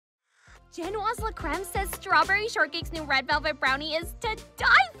Genoise La Creme says Strawberry Shortcake's new red velvet brownie is to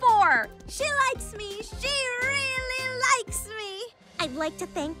die for! She likes me! She really likes me! I'd like to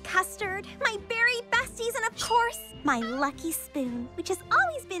thank Custard, my berry besties, and of course, my lucky spoon, which has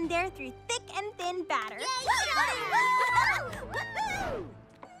always been there through thick and thin batter.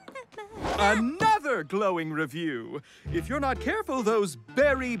 Another glowing review. If you're not careful, those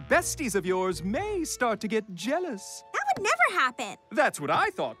berry besties of yours may start to get jealous. That would never happen. That's what I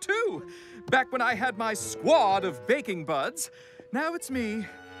thought, too. Back when I had my squad of baking buds. Now it's me,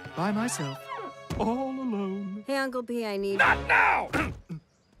 by myself, all alone. Hey, Uncle P, I need... Not now!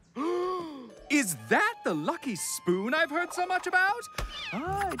 Is that the lucky spoon I've heard so much about?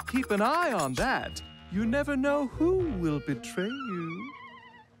 I'd keep an eye on that. You never know who will betray you.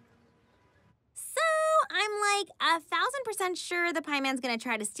 So, I'm like 1,000% sure the Pie Man's gonna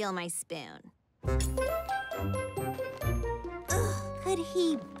try to steal my spoon. Ugh, could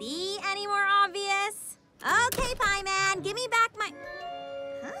he be any more obvious? Okay, Pie Man, give me back my...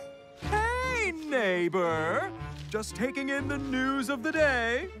 Huh? Hey, neighbor. Just taking in the news of the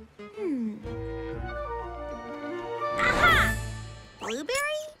day. Aha! Blueberry?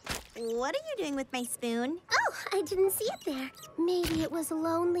 What are you doing with my spoon? Oh, I didn't see it there. Maybe it was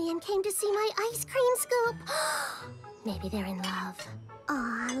lonely and came to see my ice cream scoop. Maybe they're in love.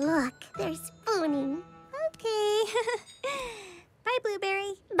 Aw, look, they're spooning. Okay. Bye,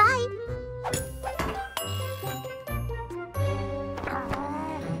 Blueberry. Bye.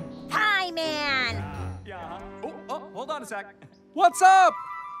 Pie Man! Yeah. Oh, hold on a sec. What's up?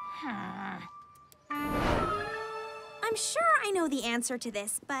 I'm sure I know the answer to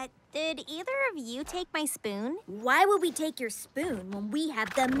this, but did either of you take my spoon? Why would we take your spoon when we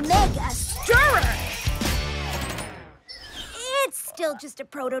have the Mega Stirrer? It's still just a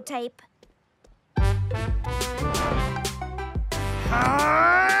prototype.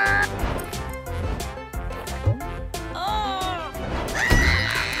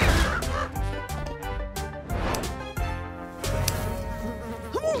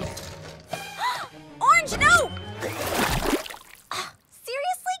 Orange, no!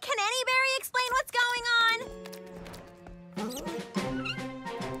 Seriously, can any berry explain what's going on?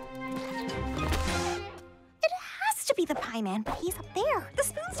 It has to be the Pie Man, but he's up there. The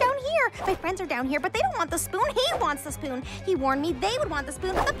spoon's down here. My friends are down here, but they don't want the spoon. He wants the spoon. He warned me they would want the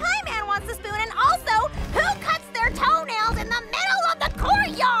spoon, but the Pie Man wants the spoon. And also, who cuts their toenails in the middle of the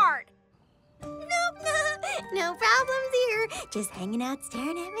courtyard? Nope, no problems here. Just hanging out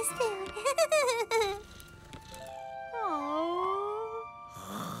staring at my spoon.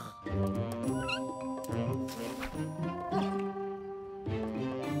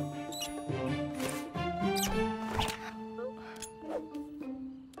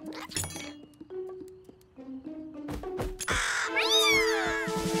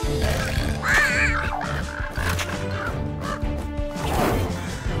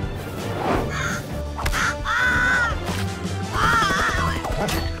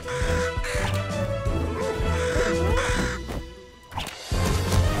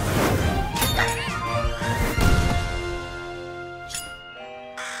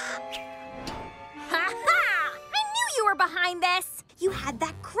 You had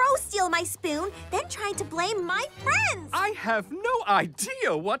that crow steal my spoon, then tried to blame my friends. I have no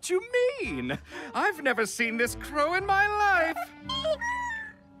idea what you mean. I've never seen this crow in my life.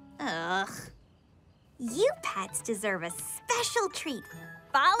 Ugh. You pets deserve a special treat.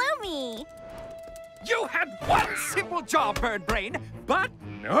 Follow me. You had one simple job, Bird Brain, but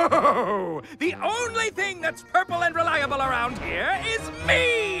no! The only thing that's purple and reliable around here is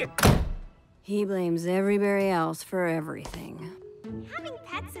me! He blames everybody else for everything. Having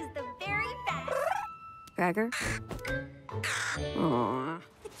pets is the very best. Cracker? Aww.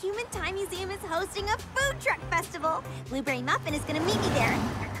 The Human Time Museum is hosting a food truck festival. Blueberry Muffin is gonna meet me there.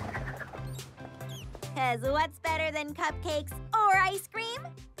 'Cause what's better than cupcakes or ice cream?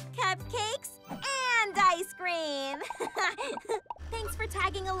 Cupcakes and ice cream. Thanks for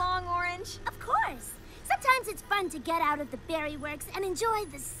tagging along, Orange. Of course. Sometimes it's fun to get out of the berry works and enjoy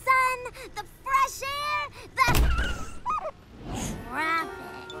the sun, the fresh air, the traffic.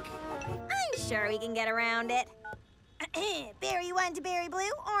 I'm sure we can get around it. Berry 1 to Berry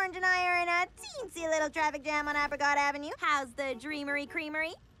Blue, Orange and I are in a teensy little traffic jam on Apricot Avenue. How's the Dreamery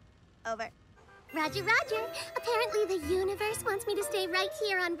Creamery? Over. Roger, Roger. Apparently the universe wants me to stay right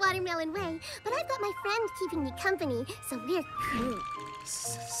here on Watermelon Way, but I've got my friend keeping me company, so we're cool.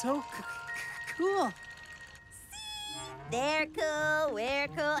 So cool. They're cool, we're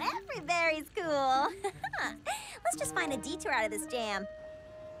cool, every berry's cool. Let's just find a detour out of this jam.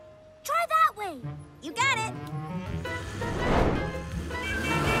 Try that way. You got it.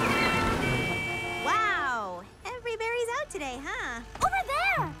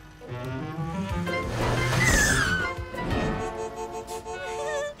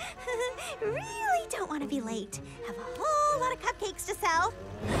 herself.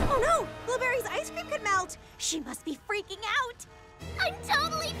 Oh no, Blueberry's ice cream could melt. She must be freaking out. I'm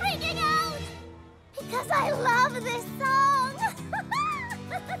totally freaking out! Because I love this song!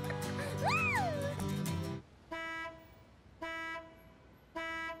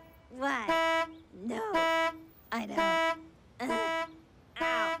 What? No, I don't.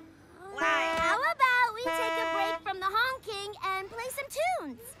 Ow. Why? How about we take a break from the honking and play some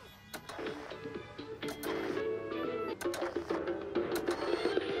tunes?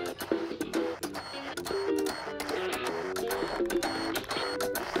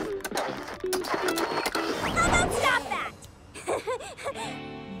 Don't stop that!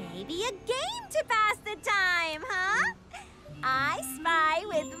 Maybe a game to pass the time, huh? I spy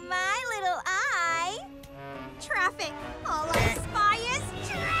with my little eye. Traffic. All I spy is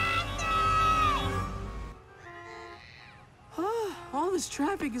traffic! All this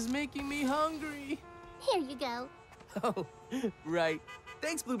traffic is making me hungry. Here you go. Oh, right.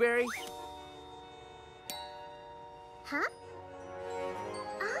 Thanks, Blueberry. Huh?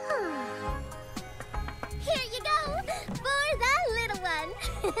 Ah. Here you go, for the little one.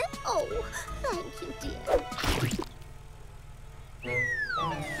 Oh, thank you, dear.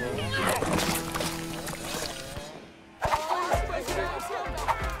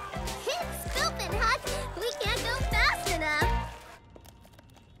 It's scooping, Huck. We can't go fast enough.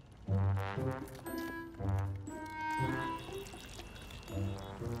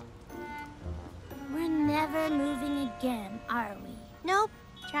 We're never moving again, are we? Nope.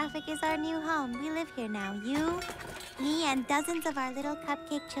 Traffic is our new home. We live here now. You, me, and dozens of our little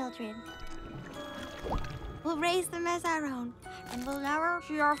cupcake children. We'll raise them as our own, and we'll never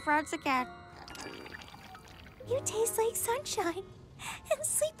see our friends again. You taste like sunshine and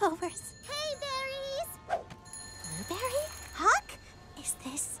sleepovers. Hey, berries. Blueberry? Huck? Is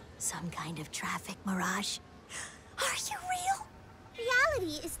this some kind of traffic mirage? Are you real?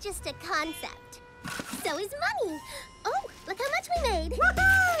 Reality is just a concept. So is money. Oh, look how much we made. What?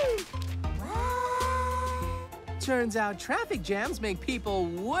 Turns out traffic jams make people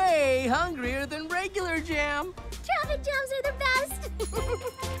way hungrier than regular jam. Traffic jams are the best.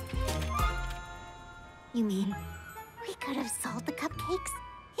 You mean we could have sold the cupcakes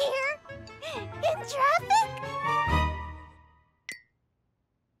here in traffic?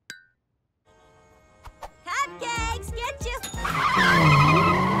 Cupcakes, get you!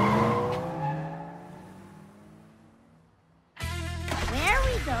 Where are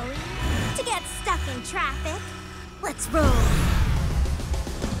we going? To get stuck in traffic. Let's roll.